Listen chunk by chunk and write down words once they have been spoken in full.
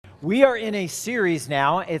We are in a series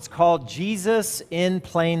now. It's called Jesus in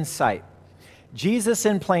Plain Sight. Jesus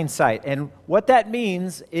in Plain Sight. And what that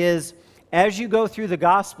means is as you go through the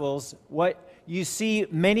Gospels, what you see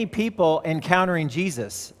many people encountering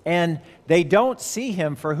Jesus, and they don't see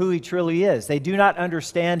him for who he truly is. They do not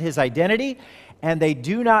understand his identity, and they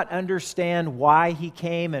do not understand why he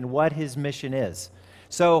came and what his mission is.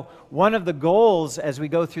 So one of the goals as we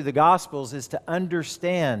go through the Gospels is to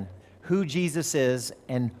understand who Jesus is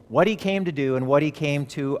and what he came to do and what he came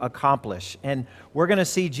to accomplish. And we're going to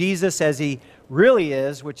see Jesus as he really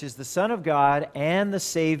is, which is the Son of God and the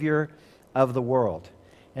Savior of the world.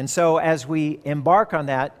 And so as we embark on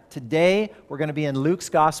that, today we're going to be in Luke's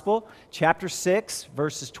Gospel, chapter 6,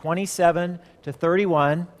 verses 27 to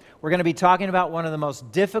 31. We're going to be talking about one of the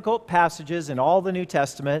most difficult passages in all the New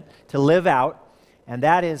Testament to live out, and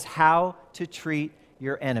that is how to treat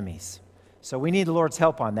your enemies. So we need the Lord's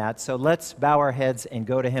help on that. So let's bow our heads and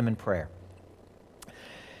go to him in prayer.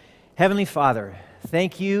 Heavenly Father,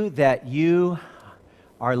 thank you that you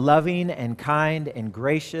are loving and kind and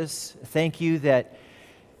gracious. Thank you that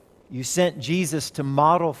you sent Jesus to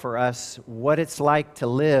model for us what it's like to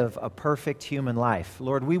live a perfect human life.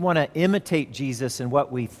 Lord, we want to imitate Jesus in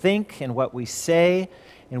what we think and what we say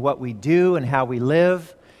and what we do and how we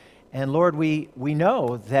live. And Lord, we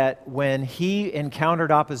know that when he encountered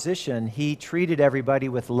opposition, he treated everybody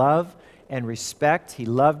with love and respect. He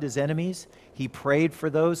loved his enemies. He prayed for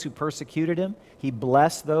those who persecuted him. He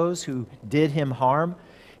blessed those who did him harm.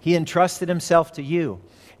 He entrusted himself to you.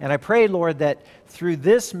 And I pray, Lord, that through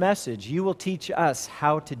this message, you will teach us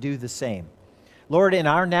how to do the same. Lord, in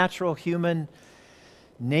our natural human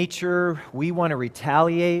nature, we want to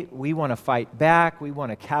retaliate, we want to fight back, we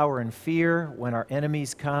want to cower in fear when our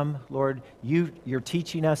enemies come. Lord, you're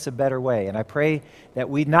teaching us a better way. And I pray that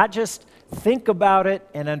we not just think about it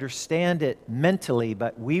and understand it mentally,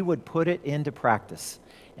 but we would put it into practice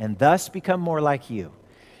and thus become more like you.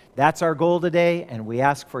 That's our goal today, and we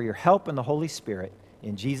ask for your help in the Holy Spirit.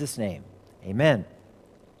 In Jesus' name, amen.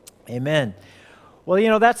 Amen.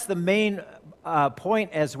 Well, that's the main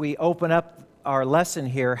point as we open up our lesson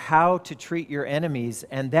here, how to treat your enemies,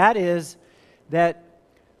 and that is that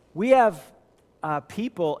we have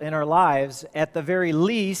people in our lives, at the very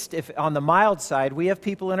least, if on the mild side, we have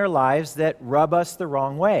people in our lives that rub us the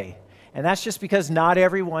wrong way. And that's just because not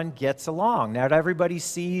everyone gets along. Not everybody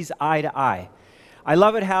sees eye to eye. I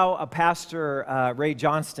love it how a pastor, Ray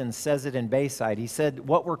Johnston, says it in Bayside. He said,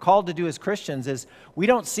 what we're called to do as Christians is we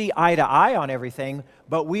don't see eye to eye on everything,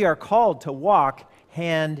 but we are called to walk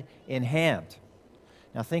hand in hand.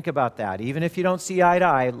 Now think about that. Even if you don't see eye to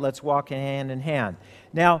eye, let's walk hand in hand.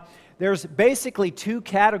 Now, there's basically two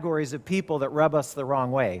categories of people that rub us the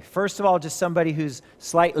wrong way. First of all, just somebody who's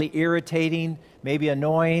slightly irritating, maybe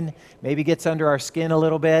annoying, maybe gets under our skin a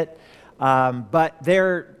little bit, but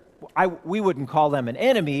we wouldn't call them an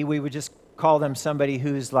enemy. We would just call them somebody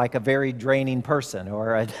who's like a very draining person,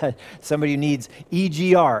 or somebody who needs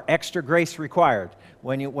EGR, extra grace required,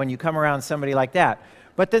 when you come around somebody like that.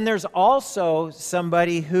 But then there's also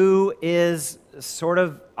somebody who is sort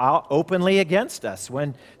of openly against us.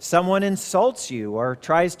 When someone insults you or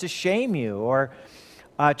tries to shame you or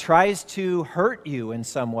tries to hurt you in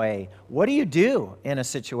some way, what do you do in a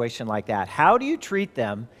situation like that? How do you treat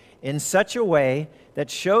them in such a way that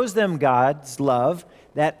shows them God's love,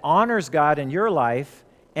 that honors God in your life,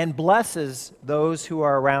 and blesses those who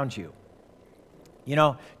are around you?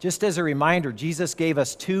 Just as a reminder, Jesus gave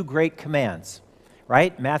us two great commands,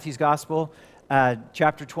 right? Matthew's Gospel,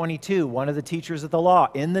 chapter 22, one of the teachers of the law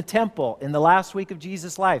in the temple in the last week of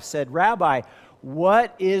Jesus' life said, Rabbi,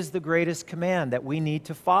 what is the greatest command that we need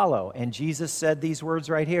to follow? And Jesus said these words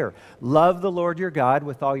right here: love the Lord your God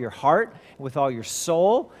with all your heart, with all your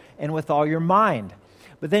soul, and with all your mind.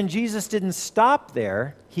 But then Jesus didn't stop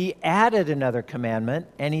there. He added another commandment,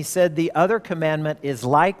 and he said the other commandment is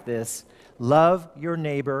like this: love your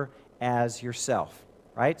neighbor as yourself,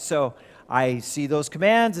 right? So I see those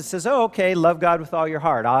commands. It says, oh, okay, love God with all your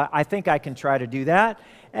heart. I think I can try to do that.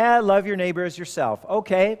 Love your neighbor as yourself.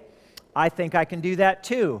 Okay, I think I can do that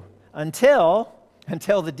too, until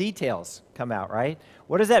the details come out, right?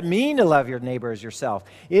 What does that mean to love your neighbor as yourself?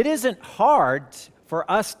 It isn't hard for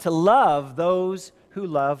us to love those who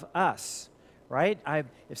love us, right?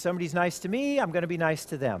 If somebody's nice to me, I'm going to be nice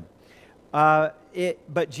to them.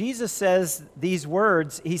 But Jesus says these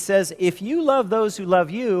words. He says, if you love those who love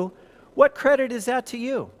you, what credit is that to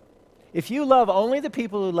you? If you love only the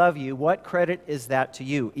people who love you, what credit is that to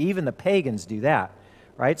you? Even the pagans do that,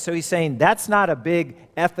 right? So he's saying that's not a big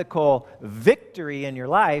ethical victory in your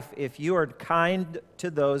life if you are kind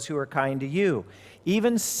to those who are kind to you.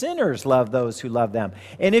 Even sinners love those who love them.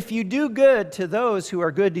 And if you do good to those who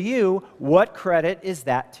are good to you, what credit is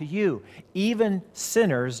that to you? Even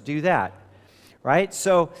sinners do that, right?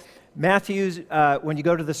 So Matthew, when you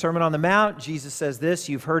go to the Sermon on the Mount, Jesus says this,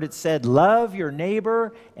 you've heard it said, love your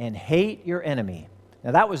neighbor and hate your enemy.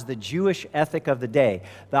 Now, that was the Jewish ethic of the day.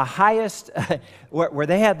 The highest, where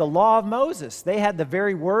they had the law of Moses. They had the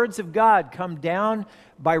very words of God come down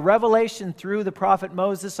by revelation through the prophet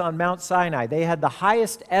Moses on Mount Sinai. They had the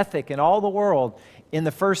highest ethic in all the world in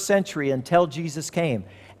the first century until Jesus came.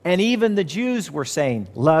 And even the Jews were saying,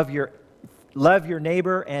 love your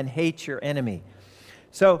neighbor and hate your enemy.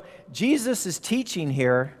 So Jesus is teaching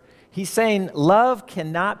here. He's saying love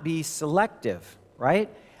cannot be selective, right?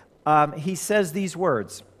 He says these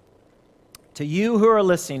words, to you who are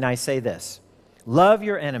listening, I say this, love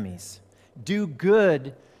your enemies, do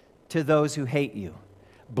good to those who hate you,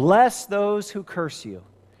 bless those who curse you,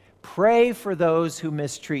 pray for those who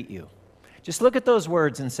mistreat you. Just look at those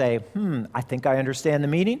words and say, I think I understand the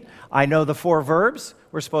meaning. I know the 4 verbs.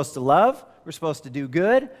 We're supposed to love, we're supposed to do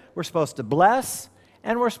good, we're supposed to bless,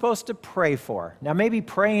 and we're supposed to pray for. Now, maybe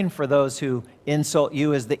praying for those who insult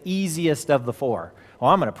you is the easiest of the 4. Well,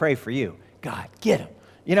 I'm going to pray for you. God, get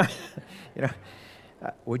him.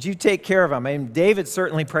 Would you take care of him? I mean, David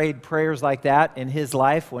certainly prayed prayers like that in his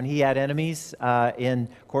life when he had enemies.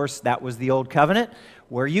 Of course, that was the old covenant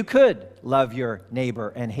where you could love your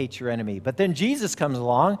neighbor and hate your enemy. But then Jesus comes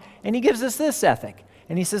along and he gives us this ethic.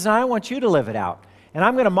 And he says, I want you to live it out. And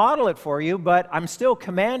I'm going to model it for you, but I'm still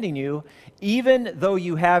commanding you, even though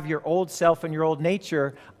you have your old self and your old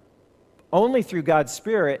nature, only through God's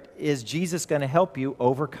Spirit is Jesus going to help you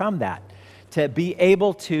overcome that, to be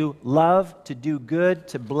able to love, to do good,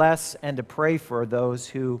 to bless, and to pray for those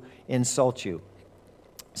who insult you.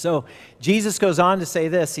 So Jesus goes on to say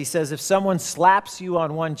this. He says, if someone slaps you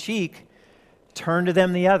on one cheek, turn to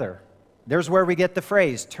them the other. There's where we get the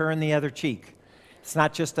phrase, turn the other cheek. It's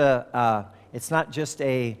not just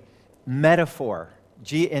a metaphor.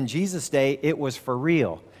 In Jesus' day, it was for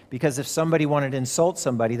real. Because if somebody wanted to insult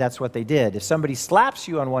somebody, that's what they did. If somebody slaps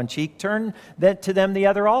you on one cheek, turn to them the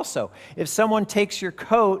other also. If someone takes your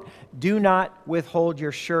coat, do not withhold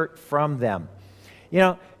your shirt from them. You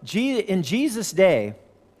know, in Jesus' day,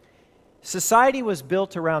 society was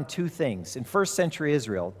built around 2 things. In first century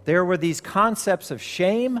Israel, there were these concepts of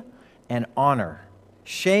shame and honor.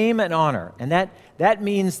 Shame and honor. And that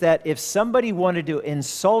means that if somebody wanted to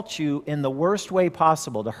insult you in the worst way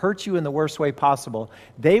possible, to hurt you in the worst way possible,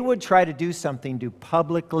 they would try to do something to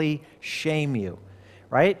publicly shame you,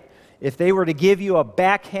 right? If they were to give you a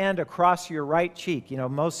backhand across your right cheek,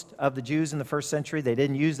 most of the Jews in the first century, they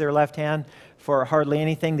didn't use their left hand for hardly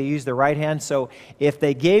anything. They used their right hand. So if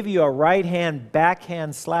they gave you a right hand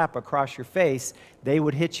backhand slap across your face, they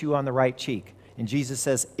would hit you on the right cheek. And Jesus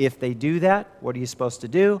says, if they do that, what are you supposed to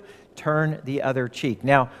do? Turn the other cheek.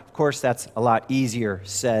 Now, of course, that's a lot easier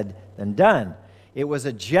said than done. It was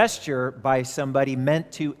a gesture by somebody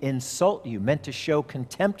meant to insult you, meant to show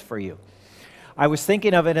contempt for you. I was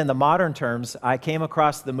thinking of it in the modern terms. I came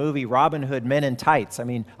across the movie Robin Hood Men in Tights. I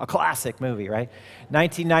mean, a classic movie, right?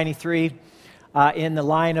 1993. In the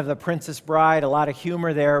line of The Princess Bride, a lot of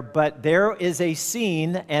humor there, but there is a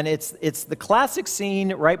scene, and it's the classic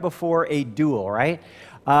scene right before a duel, right?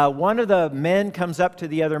 One of the men comes up to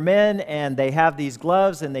the other men, and they have these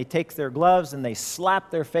gloves, and they take their gloves, and they slap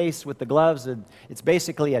their face with the gloves, and it's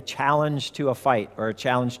basically a challenge to a fight, or a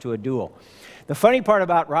challenge to a duel. The funny part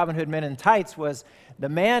about Robin Hood Men in Tights was the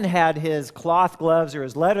man had his cloth gloves or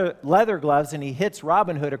his leather gloves, and he hits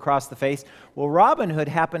Robin Hood across the face. Well, Robin Hood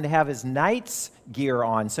happened to have his knight's gear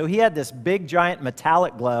on, so he had this big, giant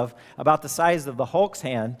metallic glove about the size of the Hulk's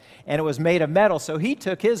hand, and it was made of metal. So he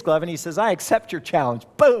took his glove, and he says, I accept your challenge.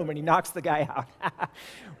 Boom, and he knocks the guy out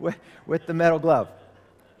with the metal glove.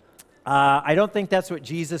 I don't think that's what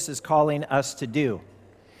Jesus is calling us to do.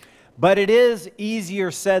 But it is easier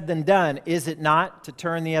said than done, is it not, to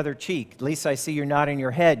turn the other cheek? At least I see you're nodding your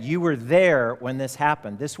head. You were there when this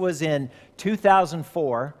happened. This was in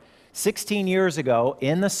 2004, 16 years ago,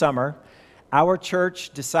 in the summer. Our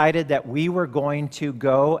church decided that we were going to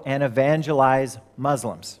go and evangelize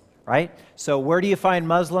Muslims, right? So where do you find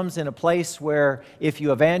Muslims? In a place where if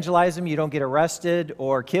you evangelize them, you don't get arrested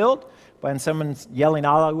or killed when someone's yelling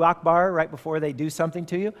Allahu Akbar right before they do something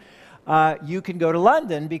to you. You can go to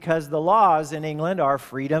London because the laws in England are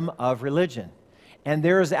freedom of religion. And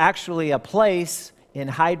there is actually a place in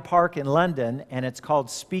Hyde Park in London, and it's called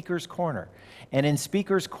Speaker's Corner. And in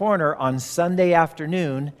Speaker's Corner on Sunday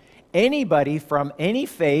afternoon, Anybody from any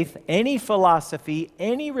faith, any philosophy,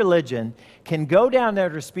 any religion can go down there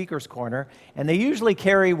to Speaker's Corner, and they usually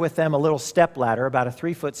carry with them a little step ladder, about a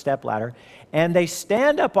 3-foot step ladder, and they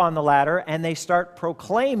stand up on the ladder and they start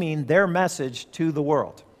proclaiming their message to the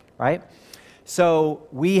world, right? So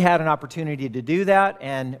we had an opportunity to do that,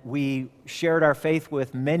 and we shared our faith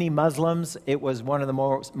with many Muslims. It was one of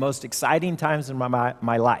the most exciting times in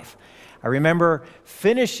my life. I remember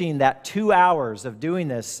finishing that 2 hours of doing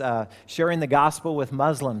this, sharing the gospel with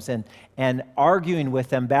Muslims and arguing with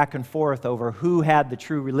them back and forth over who had the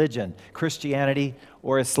true religion, Christianity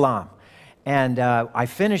or Islam. And I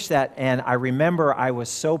finished that, and I remember I was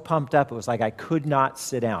so pumped up, it was like I could not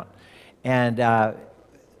sit down. And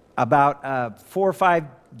about 4 or 5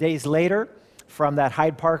 days later, from that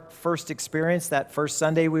Hyde Park first experience, that first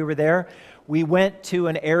Sunday we were there, we went to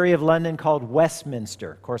an area of London called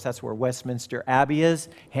Westminster. Of course, that's where Westminster Abbey is,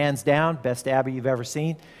 hands down, best abbey you've ever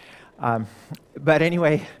seen. But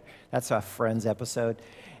anyway, that's a Friends episode.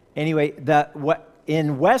 Anyway,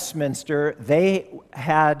 in Westminster, they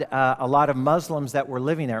had a lot of Muslims that were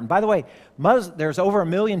living there. And by the way, there's over 1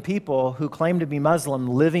 million people who claim to be Muslim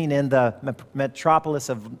living in the metropolis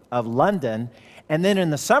of London. And then in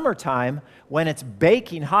the summertime, when it's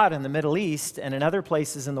baking hot in the Middle East and in other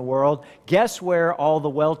places in the world, guess where all the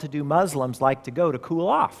well-to-do Muslims like to go to cool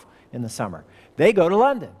off in the summer? They go to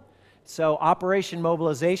London. So Operation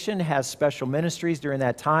Mobilization has special ministries during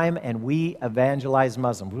that time, and we evangelize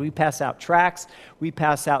Muslims. We pass out tracts. We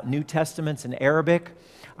pass out New Testaments in Arabic.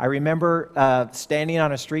 I remember standing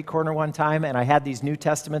on a street corner one time, and I had these New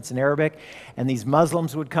Testaments in Arabic, and these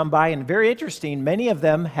Muslims would come by, and very interesting, many of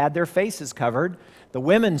them had their faces covered. The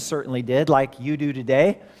women certainly did, like you do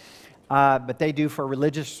today, but they do for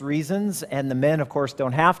religious reasons, and the men, of course,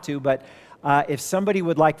 don't have to, but if somebody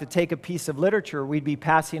would like to take a piece of literature, we'd be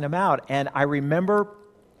passing them out. And I remember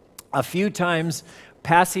a few times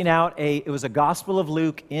passing out it was a Gospel of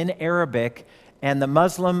Luke in Arabic, and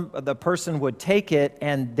the person would take it,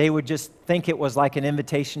 and they would just think it was like an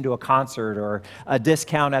invitation to a concert or a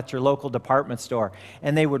discount at your local department store.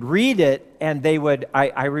 And they would read it, and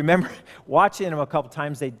I remember watching them a couple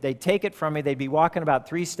times. They'd take it from me, they'd be walking about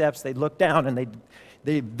 3 steps, they'd look down, and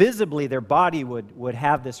they visibly, their body would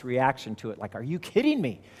have this reaction to it, like, are you kidding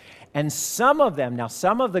me? And some of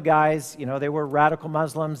the guys, they were radical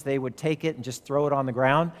Muslims, they would take it and just throw it on the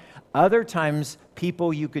ground. Other times,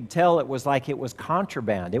 people, you could tell it was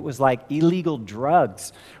contraband. It was like illegal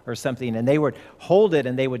drugs or something, and they would hold it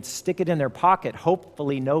and they would stick it in their pocket.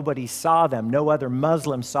 Hopefully nobody saw them, no other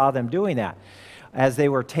Muslims saw them doing that, as they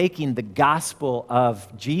were taking the gospel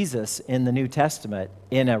of Jesus in the New Testament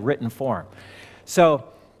in a written form. So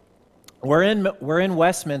we're in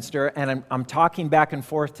Westminster, and I'm talking back and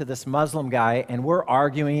forth to this Muslim guy, and we're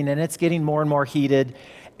arguing, and it's getting more and more heated.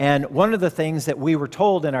 And one of the things that we were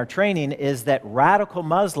told in our training is that radical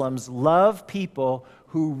Muslims love people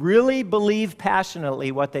who really believe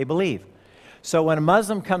passionately what they believe. So when a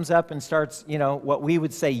Muslim comes up and starts, what we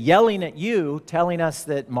would say, yelling at you, telling us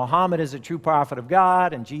that Muhammad is a true prophet of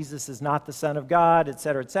God and Jesus is not the Son of God, et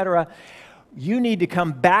cetera, you need to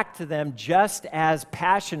come back to them just as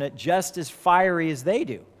passionate, just as fiery as they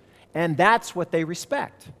do. And that's what they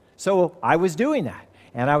respect. So I was doing that.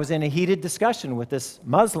 And I was in a heated discussion with this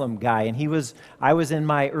Muslim guy, and I was in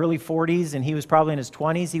my early 40s, and he was probably in his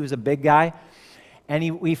 20s. He was a big guy.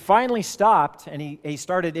 And we finally stopped, and he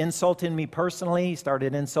started insulting me personally. He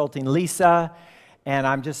started insulting Lisa. And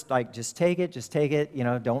I'm just like, just take it,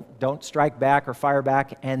 don't strike back or fire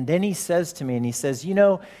back. And then he says to me, and he says,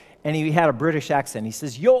 and he had a British accent. He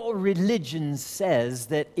says, your religion says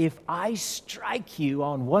that if I strike you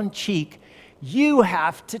on one cheek, you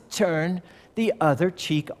have to turn the other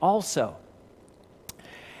cheek also.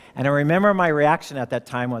 And I remember my reaction at that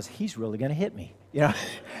time was, he's really going to hit me, and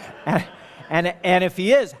if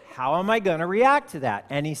he is, how am I going to react to that?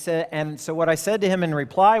 And he said, and so what I said to him in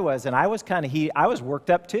reply was, and I was I was worked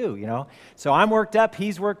up too, So I'm worked up,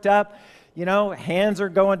 he's worked up, hands are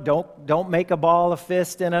going, don't make a ball of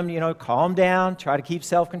fist in them, calm down, try to keep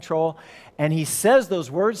self-control. And he says those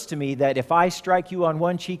words to me that if I strike you on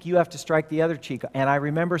one cheek, you have to strike the other cheek. And I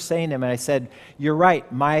remember saying to him, and I said, you're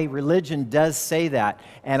right, my religion does say that,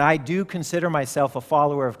 and I do consider myself a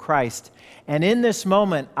follower of Christ. And in this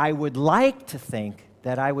moment, I would like to think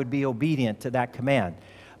that I would be obedient to that command,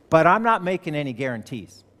 but I'm not making any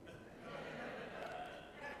guarantees.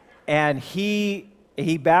 And he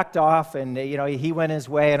backed off, and he went his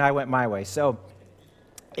way, and I went my way. So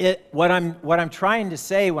what I'm trying to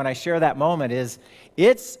say when I share that moment is,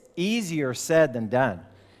 it's easier said than done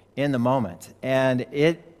in the moment. And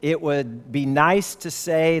it would be nice to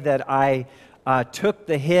say that I took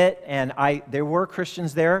the hit, and there were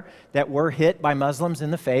Christians there that were hit by Muslims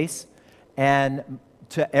in the face, and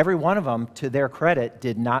to every one of them, to their credit,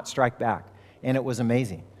 did not strike back, and it was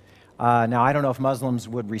amazing. Now, I don't know if Muslims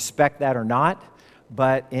would respect that or not,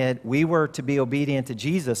 but we were to be obedient to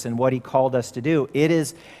Jesus and what he called us to do. It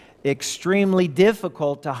is extremely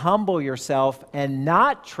difficult to humble yourself and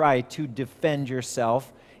not try to defend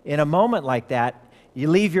yourself in a moment like that. You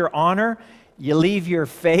leave your honor, you leave your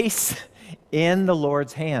face in the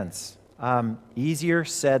Lord's hands. Easier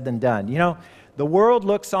said than done. You know, the world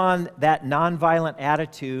looks on that nonviolent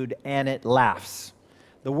attitude and it laughs.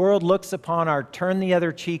 The world looks upon our turn the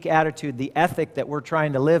other cheek attitude, the ethic that we're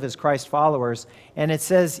trying to live as Christ followers, and it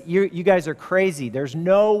says, you guys are crazy. There's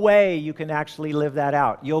no way you can actually live that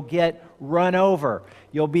out. You'll get run over.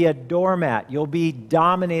 You'll be a doormat. You'll be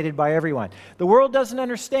dominated by everyone. The world doesn't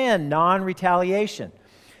understand non-retaliation.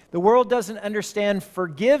 The world doesn't understand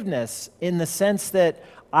forgiveness in the sense that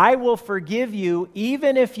I will forgive you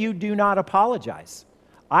even if you do not apologize.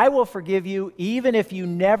 I will forgive you even if you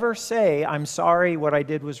never say, I'm sorry, what I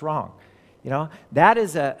did was wrong. You know, that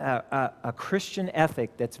is a Christian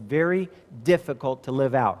ethic that's very difficult to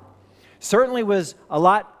live out. Certainly was a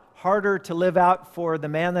lot harder to live out for the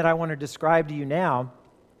man that I want to describe to you now.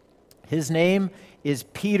 His name is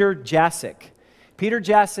Peter Jasek. Peter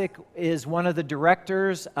Jasek is one of the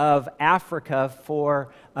directors of Africa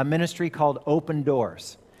for a ministry called Open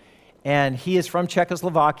Doors. And he is from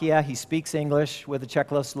Czechoslovakia. He speaks English with a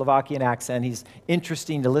Czechoslovakian accent. He's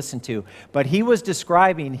interesting to listen to. But he was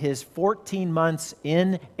describing his 14 months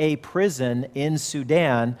in a prison in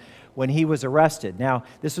Sudan when he was arrested. Now,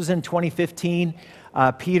 this was in 2015.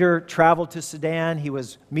 Peter traveled to Sudan. He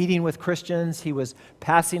was meeting with Christians. He was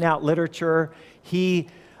passing out literature. He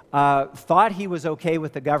thought he was okay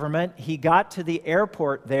with the government. He got to the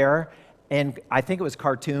airport there, and I think it was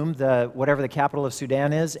Khartoum, whatever the capital of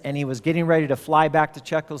Sudan is, and he was getting ready to fly back to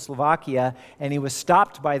Czechoslovakia, and he was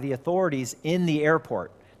stopped by the authorities in the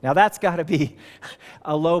airport. Now that's got to be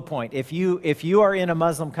a low point. If you are in a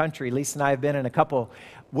Muslim country, Lisa and I have been in a couple,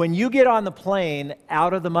 when you get on the plane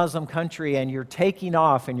out of the Muslim country and you're taking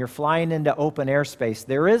off and you're flying into open airspace,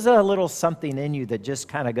 there is a little something in you that just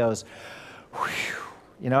kind of goes, whew.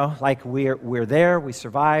 You know, like we're there, we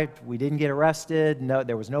survived, we didn't get arrested, no,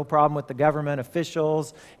 there was no problem with the government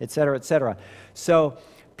officials, et cetera, et cetera. So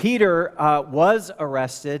Peter was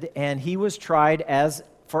arrested, and he was tried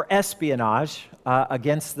for espionage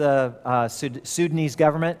against the Sudanese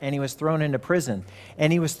government, and he was thrown into prison.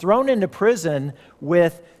 And he was thrown into prison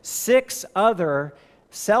with 6 other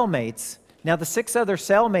cellmates. Now, the 6 other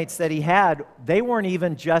cellmates that he had, they weren't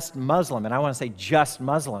even just Muslim, and I want to say just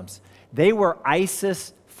Muslims. They were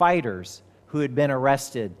ISIS fighters who had been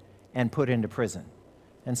arrested and put into prison.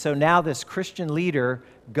 And so now this Christian leader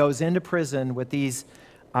goes into prison with these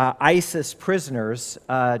ISIS prisoners,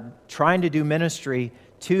 trying to do ministry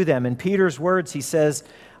to them. In Peter's words, he says,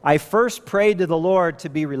 I first prayed to the Lord to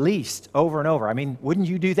be released over and over. I mean, wouldn't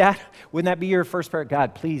you do that? Wouldn't that be your first prayer?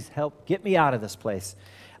 God, please help get me out of this place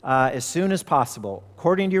as soon as possible.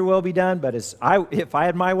 According to your will be done, but if I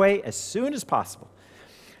had my way, as soon as possible.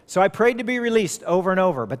 So I prayed to be released over and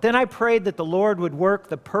over. But then I prayed that the Lord would work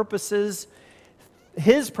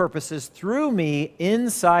His purposes through me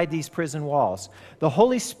inside these prison walls. The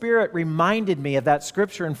Holy Spirit reminded me of that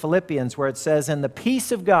scripture in Philippians where it says, and the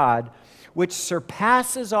peace of God, which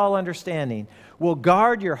surpasses all understanding, will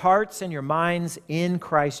guard your hearts and your minds in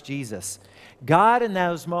Christ Jesus. God in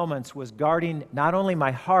those moments was guarding not only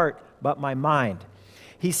my heart, but my mind.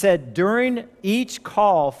 He said during each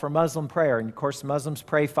call for Muslim prayer, and of course Muslims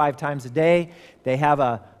pray 5 times a day,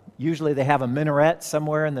 usually they have a minaret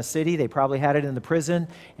somewhere in the city. They probably had it in the prison,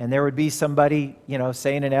 and there would be somebody,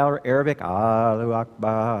 saying in Arabic, Allahu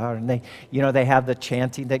Akbar, and they have the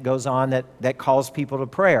chanting that goes on that calls people to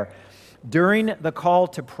prayer. During the call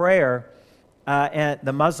to prayer, and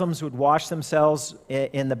the Muslims would wash themselves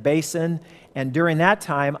in the basin, and during that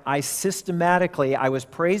time, I was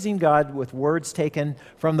praising God with words taken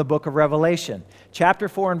from the book of Revelation. Chapter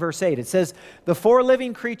 4 and verse 8, it says, the 4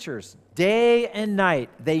 living creatures, day and night,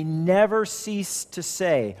 they never cease to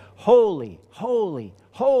say, holy, holy,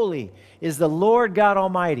 holy is the Lord God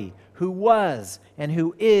Almighty, who was and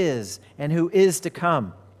who is to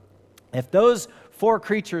come. If those 4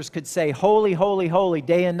 creatures could say, holy, holy, holy,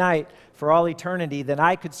 day and night, for all eternity, then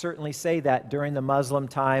I could certainly say that during the Muslim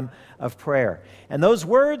time of prayer. And those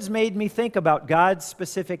words made me think about God's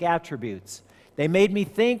specific attributes. They made me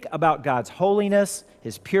think about God's holiness,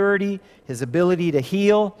 His purity, His ability to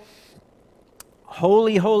heal.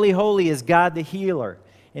 Holy, holy, holy is God the healer.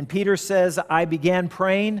 And Peter says, I began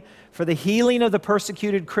praying for the healing of the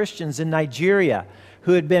persecuted Christians in Nigeria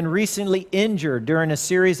who had been recently injured during a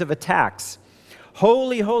series of attacks.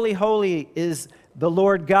 Holy, holy, holy is the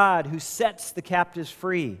Lord God who sets the captives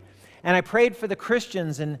free. And I prayed for the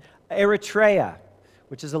Christians in Eritrea,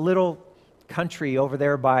 which is a little country over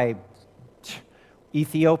there by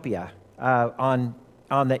Ethiopia, on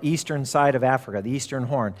the eastern side of Africa, the Eastern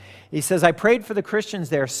Horn. He says, I prayed for the Christians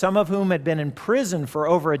there, some of whom had been in prison for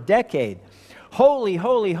over a decade. Holy,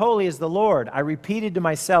 holy, holy is the Lord. I repeated to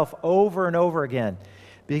myself over and over again,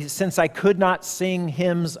 since I could not sing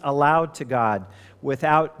hymns aloud to God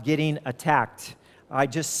without getting attacked. I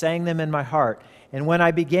just sang them in my heart. And when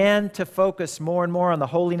I began to focus more and more on the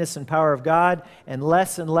holiness and power of God and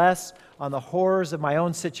less on the horrors of my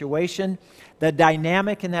own situation, the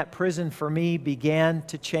dynamic in that prison for me began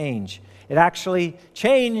to change. It actually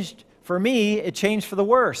changed for me. It changed for the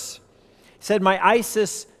worse. He said my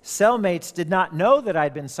ISIS cellmates did not know that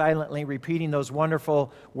I'd been silently repeating those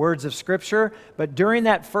wonderful words of Scripture, but during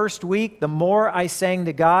that first week, the more I sang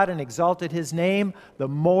to God and exalted his name, the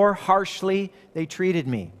more harshly they treated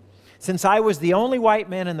me. Since I was the only white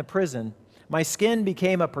man in the prison, my skin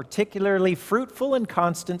became a particularly fruitful and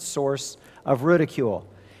constant source of ridicule.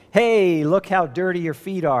 Hey, look how dirty your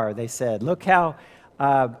feet are, they said. Look how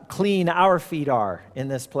clean our feet are in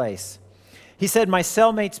this place. He said, my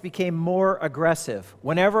cellmates became more aggressive.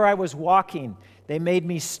 Whenever I was walking, they made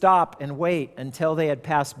me stop and wait until they had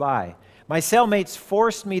passed by. My cellmates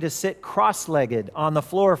forced me to sit cross-legged on the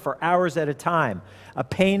floor for hours at a time, a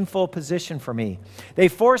painful position for me. They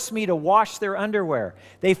forced me to wash their underwear.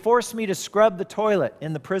 They forced me to scrub the toilet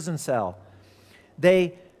in the prison cell.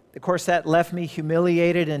 Of course, that left me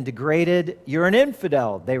humiliated and degraded. You're an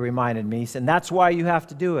infidel, they reminded me, and that's why you have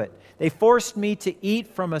to do it. They forced me to eat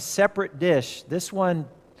from a separate dish. This one,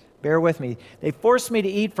 bear with me. They forced me to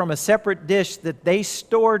eat from a separate dish that they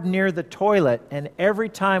stored near the toilet, and every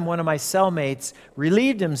time one of my cellmates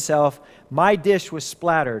relieved himself, my dish was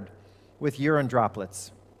splattered with urine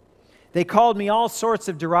droplets. They called me all sorts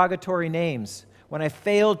of derogatory names when I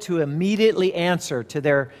failed to immediately answer to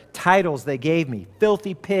their titles they gave me: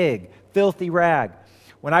 filthy pig, filthy rag.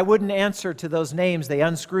 When I wouldn't answer to those names, they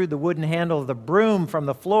unscrewed the wooden handle of the broom from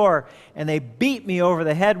the floor and they beat me over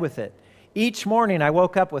the head with it. Each morning I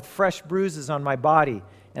woke up with fresh bruises on my body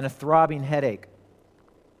and a throbbing headache.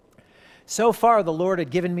 So far, the Lord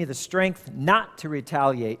had given me the strength not to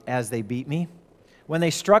retaliate as they beat me. When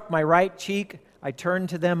they struck my right cheek, I turned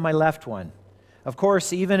to them my left one. Of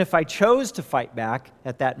course, even if I chose to fight back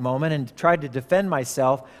at that moment and tried to defend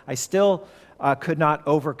myself, I still could not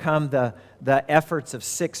overcome the efforts of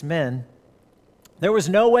 6 men. There was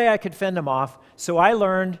no way I could fend them off, so I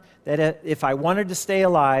learned that if I wanted to stay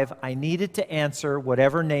alive, I needed to answer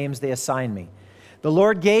whatever names they assigned me. The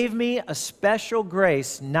Lord gave me a special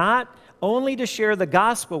grace not only to share the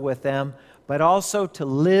gospel with them, but also to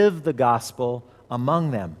live the gospel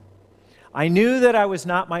among them. I knew that I was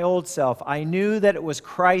not my old self. I knew that it was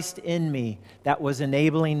Christ in me that was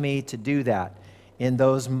enabling me to do that in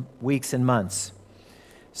those weeks and months.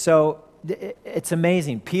 So it's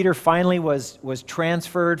amazing. Peter finally was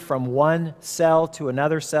transferred from one cell to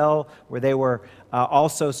another cell where there were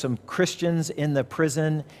also some Christians in the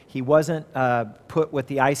prison. He wasn't put with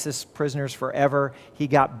the ISIS prisoners forever. He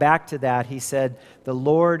got back to that. He said, the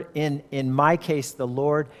Lord, in my case, the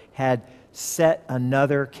Lord had set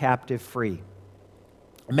another captive free.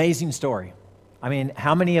 Amazing story. I mean,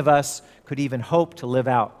 how many of us could even hope to live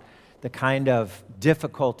out the kind of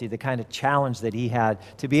difficulty, the kind of challenge that he had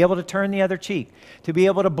to be able to turn the other cheek, to be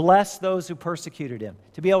able to bless those who persecuted him,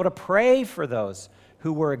 to be able to pray for those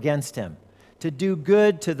who were against him, to do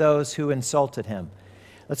good to those who insulted him.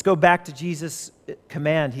 Let's go back to Jesus'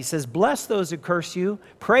 command. He says, bless those who curse you,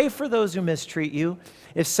 pray for those who mistreat you.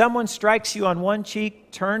 If someone strikes you on one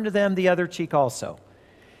cheek, turn to them the other cheek also.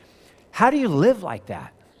 How do you live like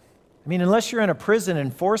that? I mean, unless you're in a prison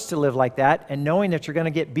and forced to live like that and knowing that you're going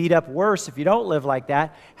to get beat up worse if you don't live like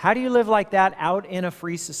that, how do you live like that out in a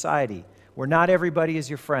free society where not everybody is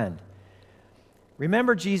your friend?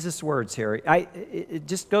 Remember Jesus' words here. It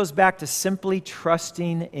just goes back to simply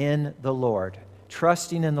trusting in the Lord.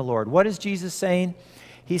 Trusting in the Lord. What is Jesus saying?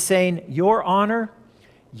 He's saying, your honor,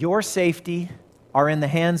 your safety are in the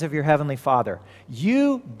hands of your Heavenly Father.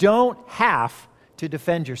 You don't have to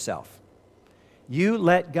defend yourself. You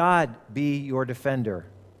let God be your defender.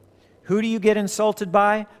 Who do you get insulted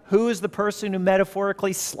by? Who is the person who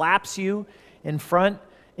metaphorically slaps you in front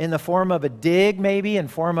in the form of a dig, maybe, in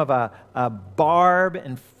form of a barb,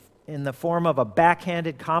 in in the form of a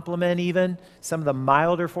backhanded compliment even, some of the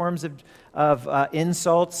milder forms of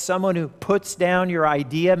insults, someone who puts down your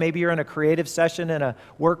idea. Maybe you're in a creative session in a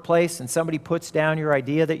workplace and somebody puts down your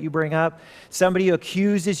idea that you bring up, somebody who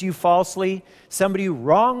accuses you falsely, somebody who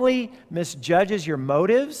wrongly misjudges your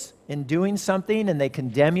motives in doing something and they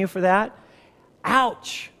condemn you for that.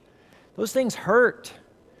 Ouch! Those things hurt.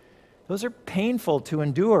 Those are painful to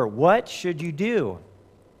endure. What should you do?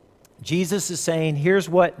 Jesus is saying, here's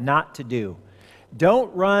what not to do.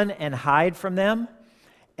 Don't run and hide from them,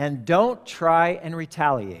 and don't try and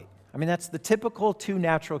retaliate. I mean, that's the typical two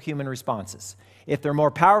natural human responses. If they're more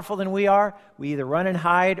powerful than we are, we either run and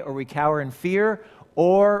hide, or we cower in fear,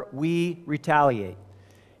 or we retaliate.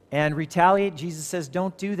 And retaliate, Jesus says,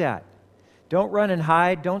 don't do that. Don't run and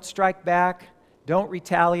hide. Don't strike back. Don't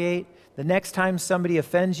retaliate. The next time somebody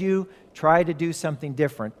offends you, try to do something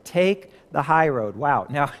different. Take the high road. Wow.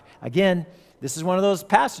 Now, again, this is one of those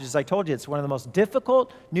passages, I told you, it's one of the most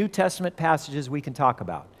difficult New Testament passages we can talk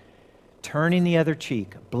about. Turning the other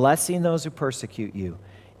cheek, blessing those who persecute you.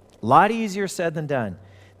 A lot easier said than done.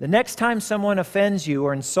 The next time someone offends you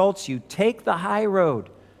or insults you, take the high road.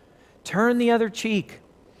 Turn the other cheek.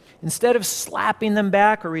 Instead of slapping them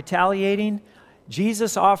back or retaliating,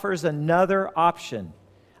 Jesus offers another option.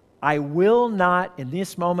 I will not, in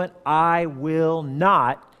this moment, I will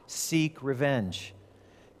not seek revenge.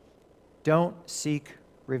 Don't seek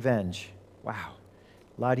revenge. Wow.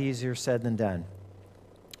 A lot easier said than done.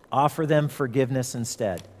 Offer them forgiveness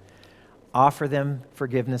instead. Offer them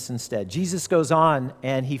forgiveness instead. Jesus goes on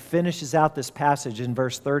and he finishes out this passage in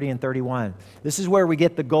verse 30 and 31. This is where we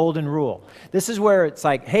get the golden rule. This is where it's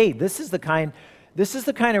like, hey, this is the kind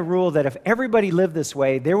of rule that if everybody lived this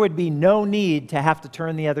way, there would be no need to have to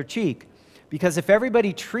turn the other cheek. Because if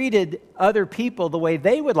everybody treated other people the way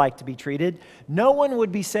they would like to be treated, no one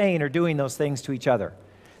would be saying or doing those things to each other.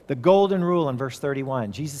 The golden rule in verse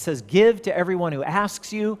 31, Jesus says, give to everyone who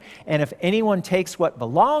asks you, and if anyone takes what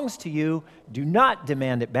belongs to you, do not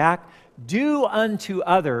demand it back. Do unto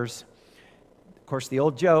others. Of course, the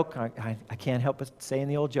old joke, I can't help but saying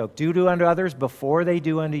the old joke, do unto others before they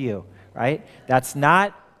do unto you, right? That's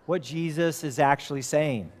not what Jesus is actually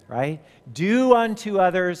saying, right? Do unto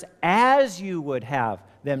others as you would have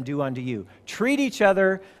them do unto you. Treat each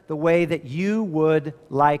other the way that you would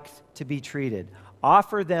like to be treated.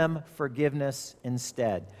 Offer them forgiveness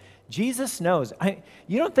instead. Jesus knows.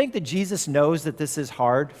 You don't think that Jesus knows that this is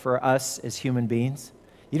hard for us as human beings?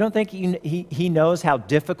 You don't think he knows how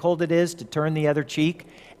difficult it is to turn the other cheek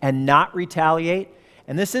and not retaliate?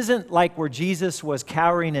 And this isn't like where Jesus was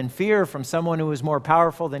cowering in fear from someone who was more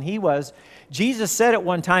powerful than he was. Jesus said at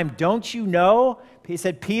one time, don't you know? He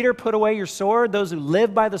said, Peter, put away your sword. Those who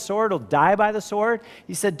live by the sword will die by the sword.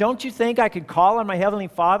 He said, don't you think I could call on my heavenly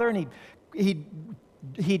Father and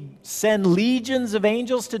he'd send legions of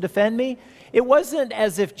angels to defend me? It wasn't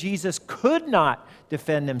as if Jesus could not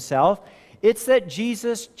defend himself. It's that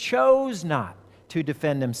Jesus chose not to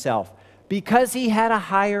defend himself because he had a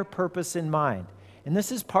higher purpose in mind. And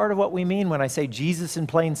this is part of what we mean when I say Jesus in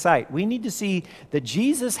plain sight. We need to see that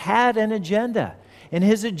Jesus had an agenda, and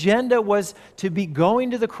his agenda was to be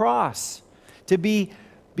going to the cross, to be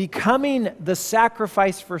becoming the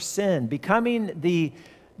sacrifice for sin, becoming the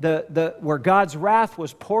where God's wrath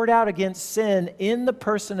was poured out against sin in the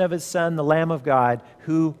person of his Son, the Lamb of God,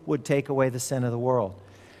 who would take away the sin of the world.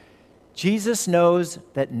 Jesus knows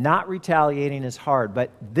that not retaliating is hard,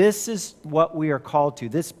 but this is what we are called to.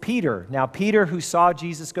 This Peter, now Peter who saw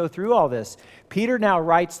Jesus go through all this, Peter now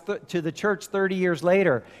writes to the church 30 years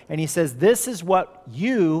later, and he says, this is what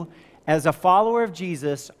you, as a follower of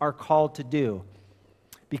Jesus, are called to do.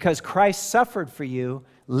 Because Christ suffered for you,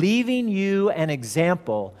 leaving you an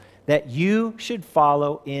example that you should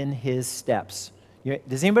follow in his steps.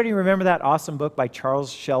 Does anybody remember that awesome book by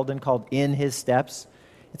Charles Sheldon called In His Steps?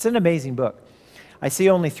 It's an amazing book. I see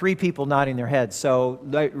only 3 people nodding their heads. So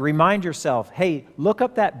remind yourself, hey, look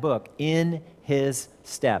up that book, In His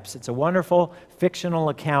Steps. It's a wonderful fictional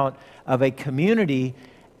account of a community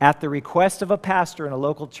at the request of a pastor in a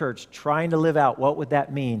local church trying to live out what would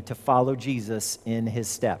that mean to follow Jesus in his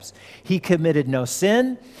steps. He committed no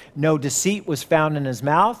sin. No deceit was found in his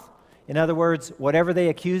mouth. In other words, whatever they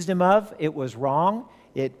accused him of, it was wrong.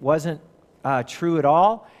 It wasn't true at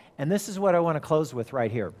all. And this is what I want to close with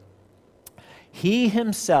right here. He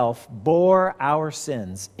himself bore our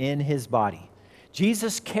sins in his body.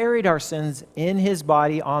 Jesus carried our sins in his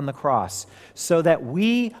body on the cross so that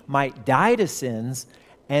we might die to sins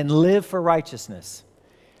and live for righteousness.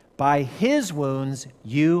 By his wounds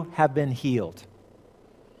you have been healed.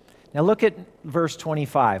 Now look at verse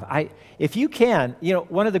 25. If you can,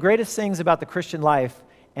 one of the greatest things about the Christian life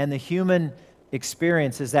and the human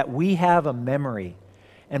experience is that we have a memory.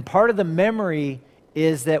 And part of the memory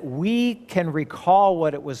is that we can recall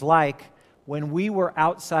what it was like when we were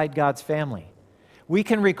outside God's family. We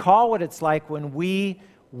can recall what it's like when we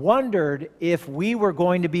wondered if we were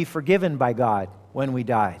going to be forgiven by God when we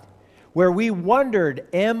died. Where we wondered,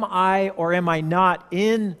 am I or am I not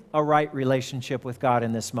in a right relationship with God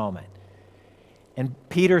in this moment? And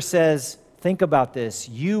Peter says, think about this.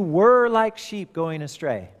 You were like sheep going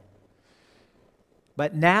astray,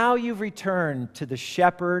 but now you've returned to the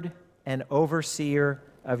shepherd and overseer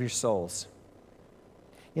of your souls.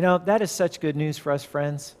 You know, that is such good news for us,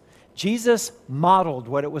 friends. Jesus modeled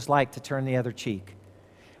what it was like to turn the other cheek.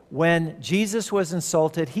 When Jesus was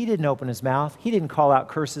insulted, he didn't open his mouth. He didn't call out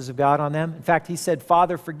curses of God on them. In fact, he said,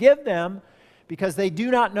 Father, forgive them because they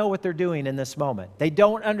do not know what they're doing in this moment. They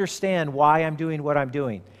don't understand why I'm doing what I'm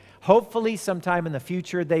doing. Hopefully, sometime in the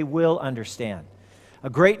future, they will understand. A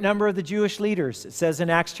great number of the Jewish leaders, it says in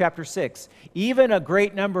Acts chapter 6, even a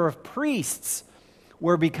great number of priests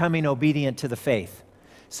were becoming obedient to the faith.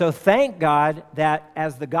 So thank God that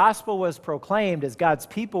as the gospel was proclaimed, as God's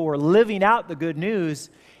people were living out the good news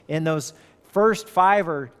in those first 5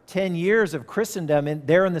 or 10 years of Christendom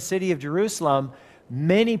there in the city of Jerusalem,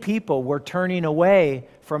 many people were turning away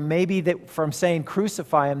from saying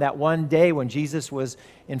crucify him that one day when Jesus was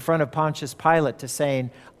in front of Pontius Pilate to saying,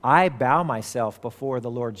 I bow myself before the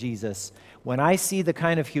Lord Jesus. When I see the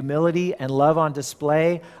kind of humility and love on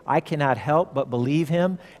display, I cannot help but believe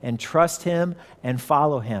him and trust him and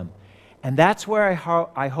follow him. And that's where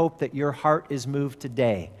I hope that your heart is moved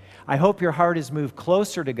today. I hope your heart is moved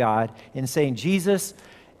closer to God in saying, Jesus,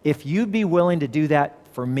 if you'd be willing to do that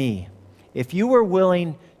for me, if you were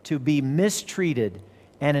willing to be mistreated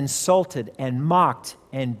and insulted and mocked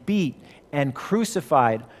and beat and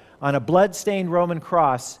crucified on a blood-stained Roman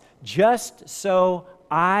cross just so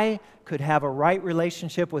I could have a right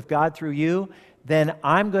relationship with God through you, then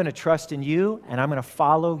I'm going to trust in you and I'm going to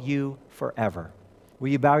follow you forever. Will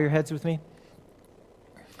you bow your heads with me?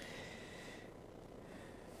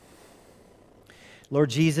 Lord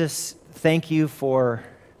Jesus, thank you for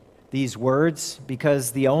these words,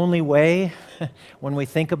 because the only way, when we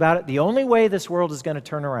think about it, the only way this world is going to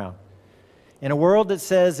turn around, in a world that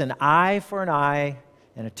says an eye for an eye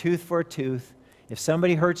and a tooth for a tooth, if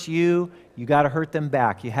somebody hurts you, you got to hurt them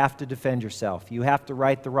back. You have to defend yourself. You have to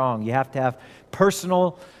right the wrong. You have to have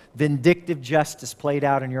personal vindictive justice played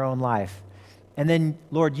out in your own life. And then,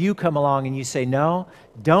 Lord, you come along and you say, no,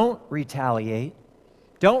 don't retaliate.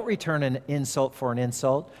 Don't return an insult for an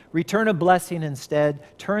insult. Return a blessing instead.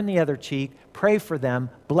 Turn the other cheek. Pray for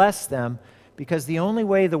them. Bless them. Because the only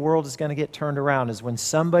way the world is going to get turned around is when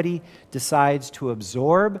somebody decides to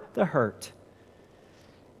absorb the hurt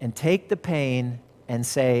and take the pain and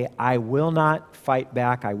say, I will not fight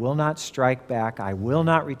back. I will not strike back. I will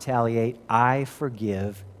not retaliate. I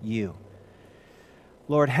forgive you.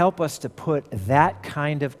 Lord, help us to put that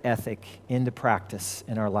kind of ethic into practice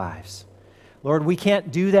in our lives. Lord, we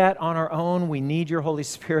can't do that on our own. We need your Holy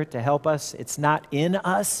Spirit to help us. It's not in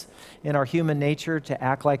us, in our human nature, to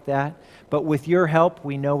act like that. But with your help,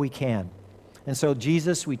 we know we can. And so,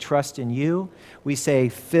 Jesus, we trust in you. We say,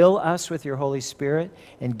 fill us with your Holy Spirit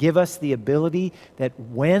and give us the ability that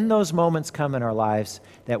when those moments come in our lives,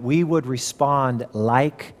 that we would respond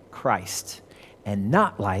like Christ and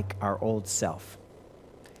not like our old self.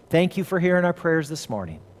 Thank you for hearing our prayers this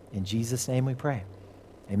morning. In Jesus' name we pray.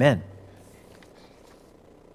 Amen.